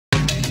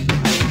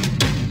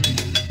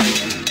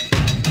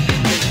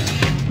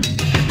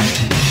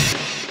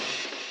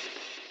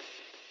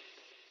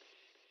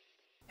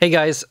Hey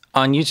guys,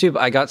 on YouTube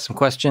I got some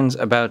questions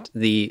about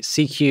the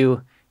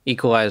CQ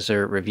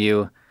equalizer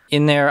review.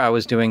 In there I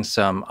was doing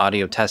some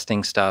audio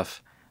testing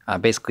stuff.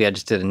 Basically I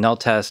just did a null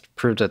test,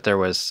 proved that there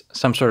was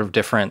some sort of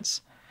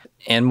difference.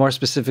 And more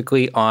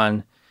specifically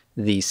on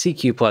the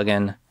CQ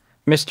plugin,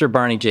 Mr.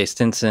 Barney J.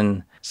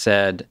 Stinson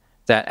said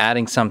that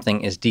adding something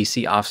is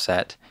DC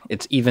offset.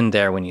 It's even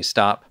there when you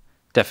stop.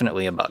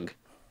 Definitely a bug.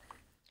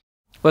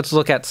 Let's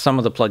look at some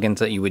of the plugins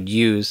that you would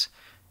use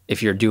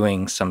if you're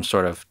doing some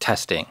sort of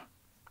testing.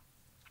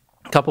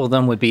 A couple of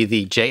them would be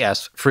the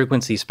JS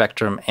Frequency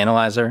Spectrum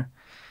Analyzer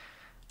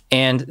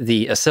and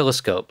the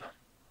Oscilloscope.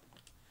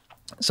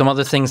 Some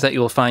other things that you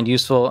will find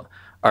useful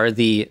are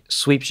the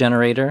sweep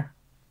generator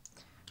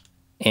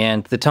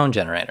and the tone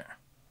generator.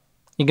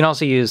 You can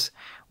also use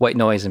white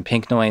noise and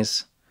pink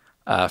noise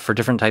for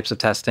different types of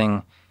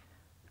testing.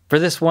 For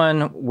this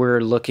one, we're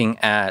looking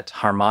at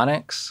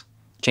harmonics,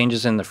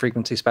 changes in the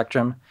frequency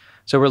spectrum.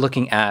 So we're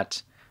looking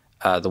at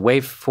the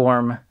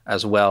waveform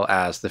as well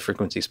as the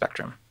frequency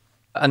spectrum.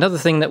 Another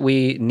thing that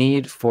we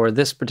need for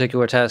this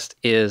particular test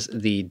is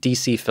the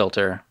DC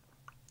filter.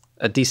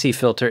 A DC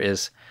filter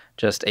is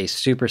just a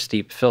super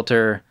steep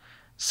filter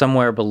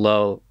somewhere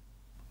below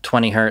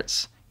 20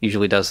 Hertz,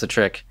 usually does the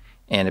trick,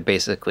 and it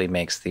basically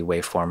makes the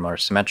waveform more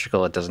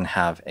symmetrical. It doesn't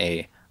have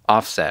a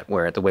offset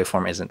where the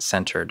waveform isn't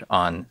centered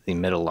on the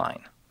middle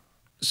line.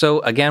 So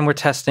again, we're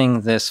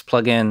testing this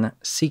plugin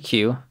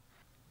CQ.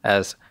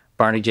 As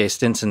Barney J.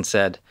 Stinson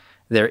said,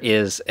 there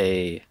is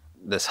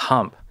this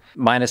hump.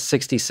 Minus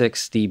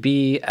 66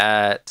 dB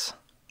at,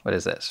 what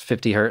is this,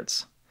 50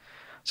 Hertz.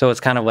 So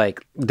it's kind of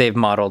like they've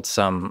modeled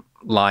some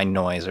line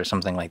noise or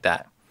something like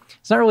that.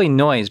 It's not really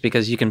noise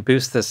because you can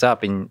boost this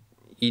up and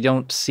you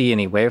don't see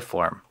any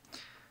waveform.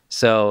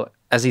 So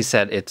as he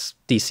said, it's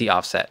DC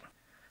offset.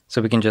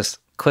 So we can just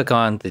click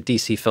on the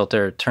DC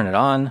filter, turn it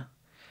on,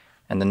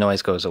 and the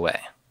noise goes away.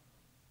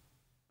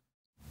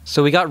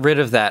 So we got rid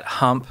of that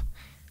hump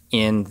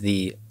in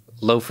the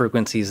low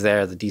frequencies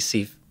there, the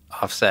DC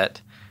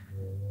offset.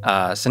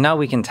 So now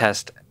we can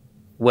test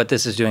what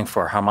this is doing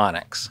for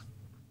harmonics.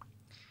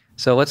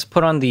 So let's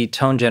put on the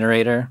tone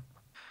generator.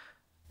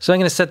 So I'm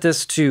going to set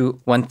this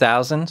to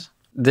 1000.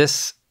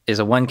 This is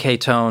a 1K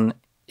tone.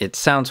 It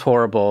sounds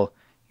horrible.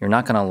 You're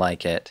not going to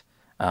like it.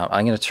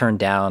 I'm going to turn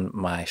down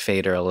my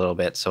fader a little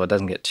bit so it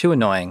doesn't get too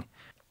annoying.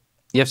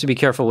 You have to be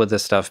careful with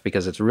this stuff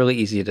because it's really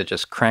easy to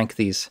just crank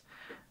these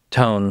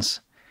tones,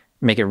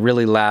 make it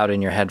really loud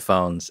in your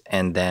headphones,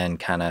 and then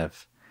kind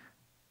of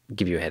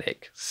give you a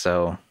headache.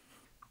 So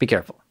be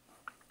careful.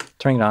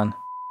 Turning it on.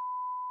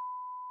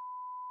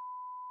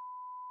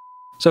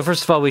 So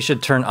first of all, we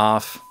should turn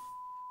off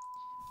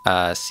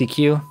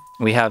CQ.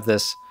 We have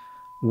this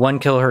 1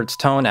 kilohertz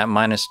tone at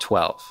minus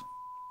 12.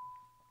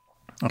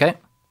 Okay?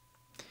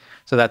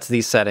 So that's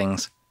these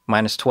settings,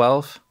 minus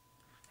 12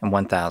 and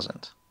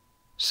 1000.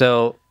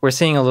 So we're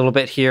seeing a little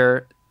bit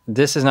here.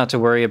 This is not to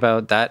worry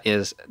about. That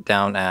is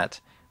down at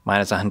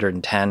minus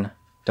 110.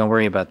 Don't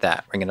worry about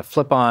that. We're going to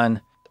flip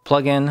on the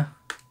plugin,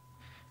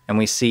 and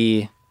we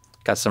see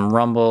got some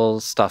rumble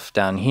stuff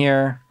down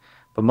here,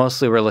 but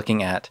mostly we're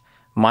looking at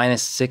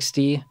minus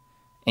 60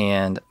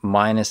 and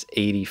minus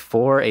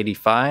 84,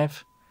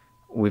 85.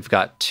 We've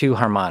got two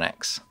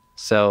harmonics.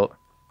 So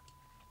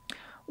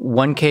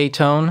 1K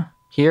tone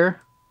here,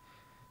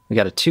 we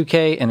got a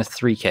 2K and a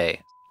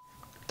 3K.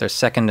 They're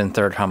second and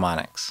third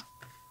harmonics,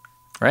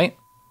 right?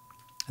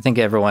 I think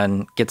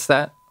everyone gets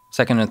that,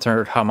 second and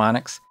third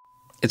harmonics.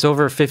 It's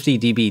over 50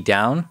 dB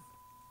down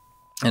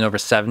and over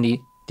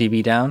 70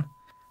 dB down.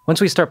 Once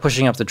we start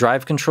pushing up the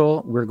drive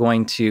control, we're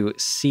going to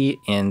see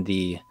in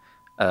the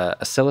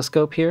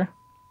oscilloscope here,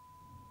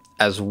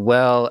 as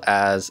well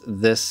as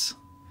this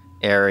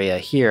area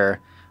here,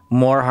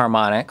 more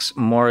harmonics,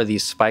 more of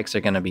these spikes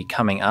are going to be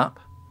coming up,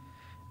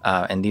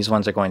 and these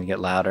ones are going to get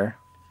louder.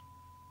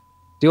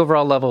 The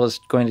overall level is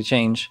going to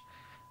change,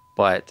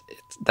 but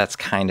that's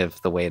kind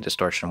of the way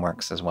distortion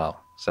works as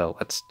well. So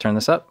let's turn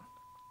this up.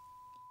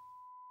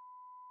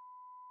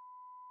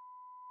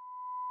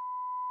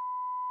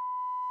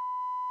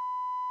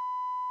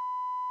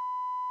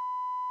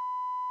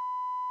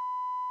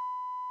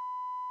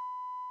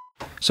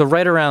 So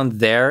right around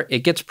there, it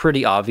gets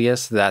pretty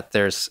obvious that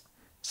there's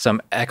some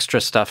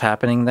extra stuff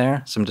happening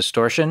there, some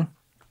distortion.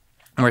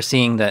 And we're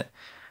seeing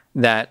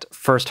that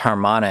first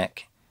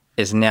harmonic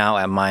is now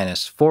at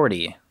minus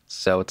 40.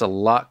 So it's a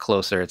lot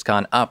closer. It's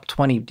gone up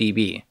 20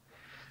 dB.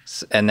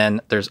 And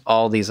then there's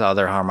all these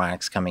other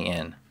harmonics coming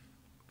in.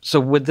 So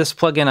with this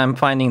plugin, I'm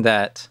finding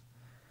that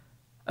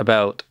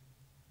about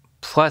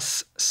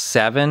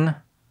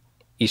 +7,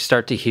 you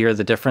start to hear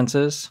the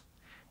differences.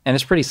 And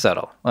it's pretty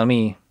subtle. Let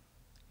me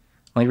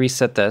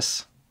reset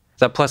this.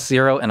 It's at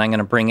 +0, and I'm going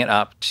to bring it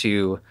up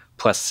to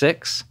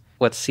 +6.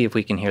 Let's see if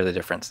we can hear the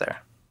difference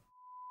there.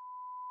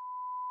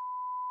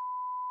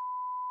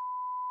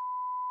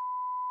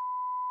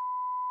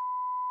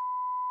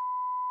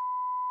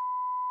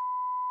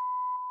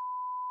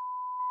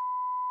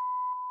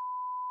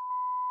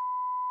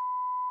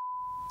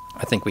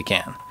 I think we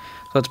can.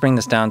 So let's bring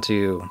this down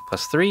to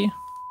 +3.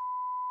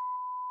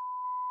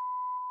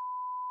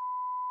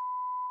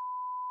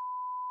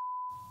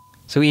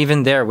 So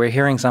even there, we're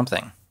hearing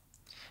something.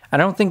 I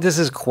don't think this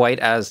is quite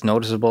as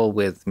noticeable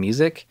with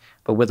music,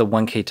 but with a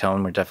 1K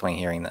tone, we're definitely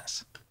hearing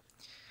this.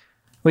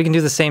 We can do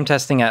the same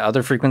testing at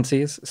other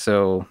frequencies.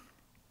 So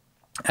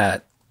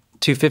at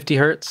 250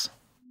 hertz,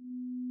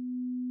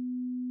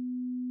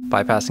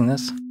 bypassing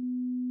this,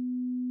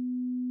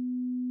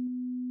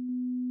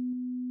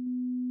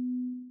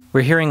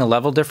 we're hearing a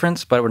level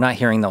difference, but we're not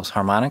hearing those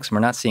harmonics. We're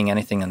not seeing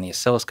anything on the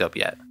oscilloscope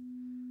yet.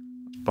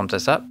 Bump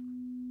this up.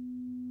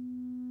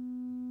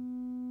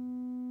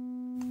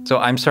 So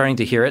I'm starting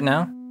to hear it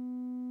now.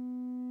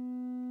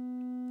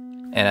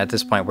 And at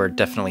this point, we're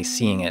definitely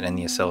seeing it in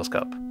the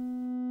oscilloscope.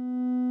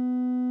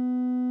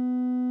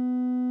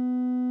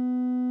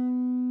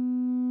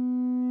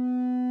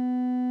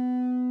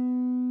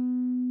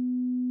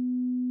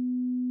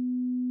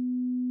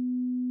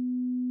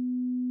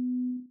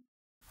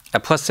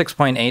 At plus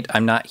 6.8,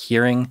 I'm not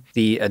hearing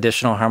the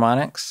additional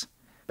harmonics.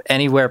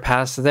 Anywhere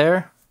past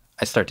there,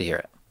 I start to hear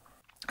it.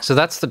 So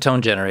that's the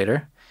tone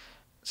generator.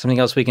 Something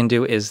else we can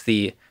do is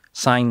the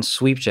sine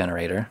sweep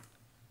generator.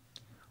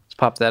 Let's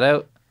pop that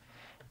out.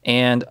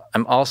 And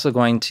I'm also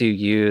going to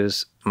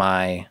use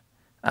my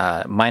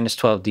minus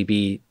 12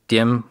 dB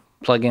dim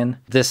plugin.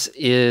 This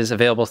is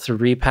available through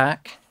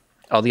ReaPack.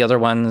 All the other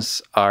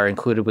ones are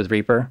included with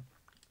REAPER.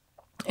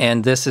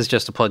 And this is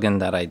just a plugin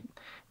that I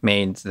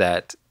made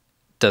that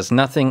does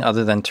nothing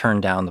other than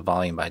turn down the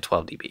volume by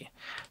 12 dB.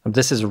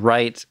 This is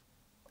right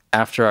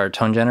after our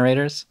tone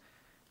generators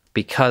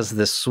because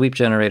this sweep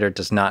generator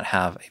does not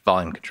have a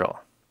volume control.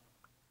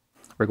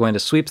 We're going to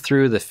sweep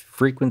through the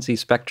frequency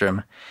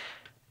spectrum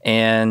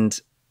and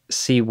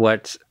see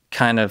what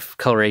kind of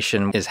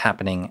coloration is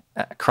happening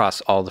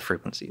across all the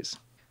frequencies.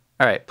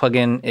 All right,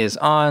 plugin is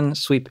on,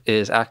 sweep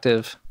is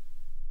active.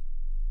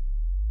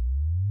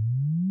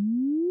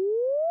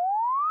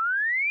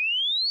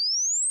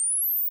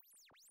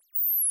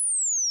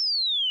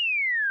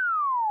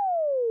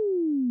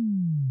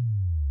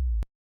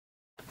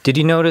 Did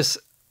you notice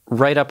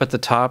right up at the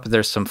top,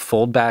 there's some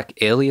foldback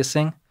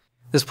aliasing?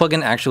 This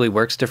plugin actually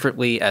works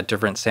differently at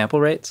different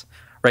sample rates.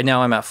 Right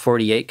now I'm at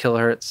 48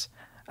 kilohertz.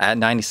 At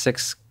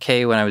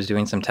 96K when I was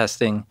doing some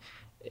testing,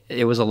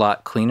 it was a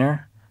lot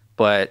cleaner,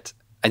 but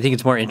I think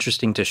it's more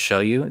interesting to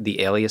show you the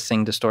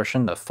aliasing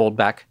distortion, the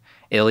foldback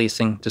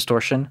aliasing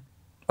distortion.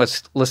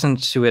 Let's listen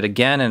to it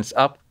again, and it's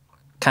up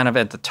kind of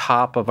at the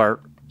top of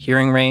our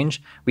hearing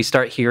range. We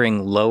start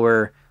hearing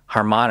lower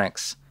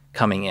harmonics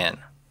coming in.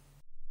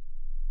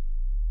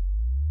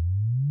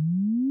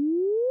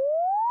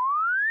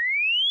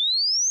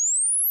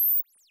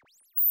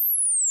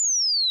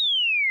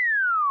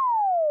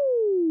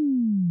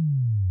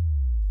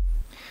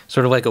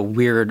 Sort of like a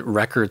weird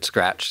record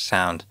scratch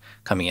sound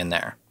coming in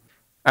there.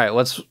 All right,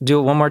 let's do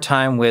it one more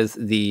time with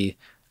the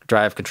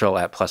drive control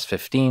at plus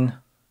 15.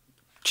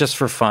 Just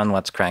for fun,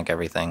 let's crank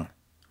everything.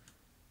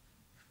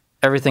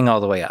 Everything all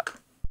the way up.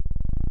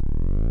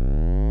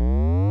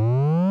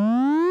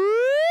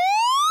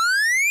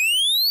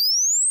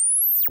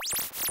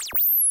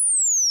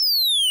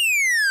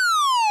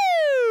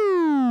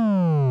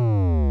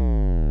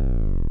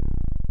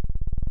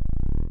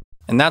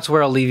 And that's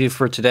where I'll leave you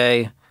for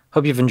today.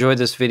 Hope you've enjoyed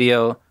this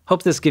video.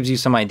 Hope this gives you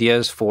some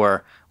ideas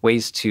for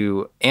ways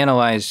to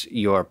analyze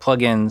your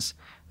plugins,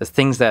 the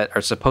things that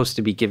are supposed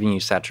to be giving you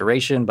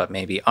saturation but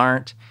maybe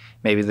aren't.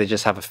 Maybe they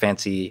just have a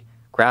fancy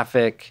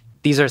graphic.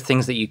 These are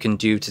things that you can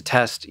do to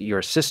test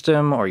your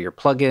system or your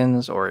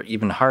plugins or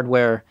even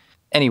hardware.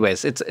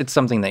 Anyways, it's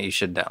something that you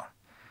should know.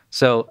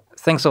 So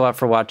thanks a lot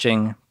for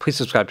watching. Please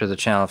subscribe to the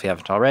channel if you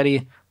haven't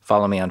already.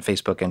 Follow me on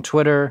Facebook and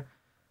Twitter.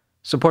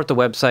 Support the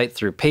website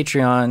through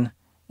Patreon.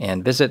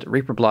 And visit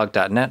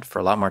reaperblog.net for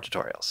a lot more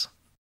tutorials.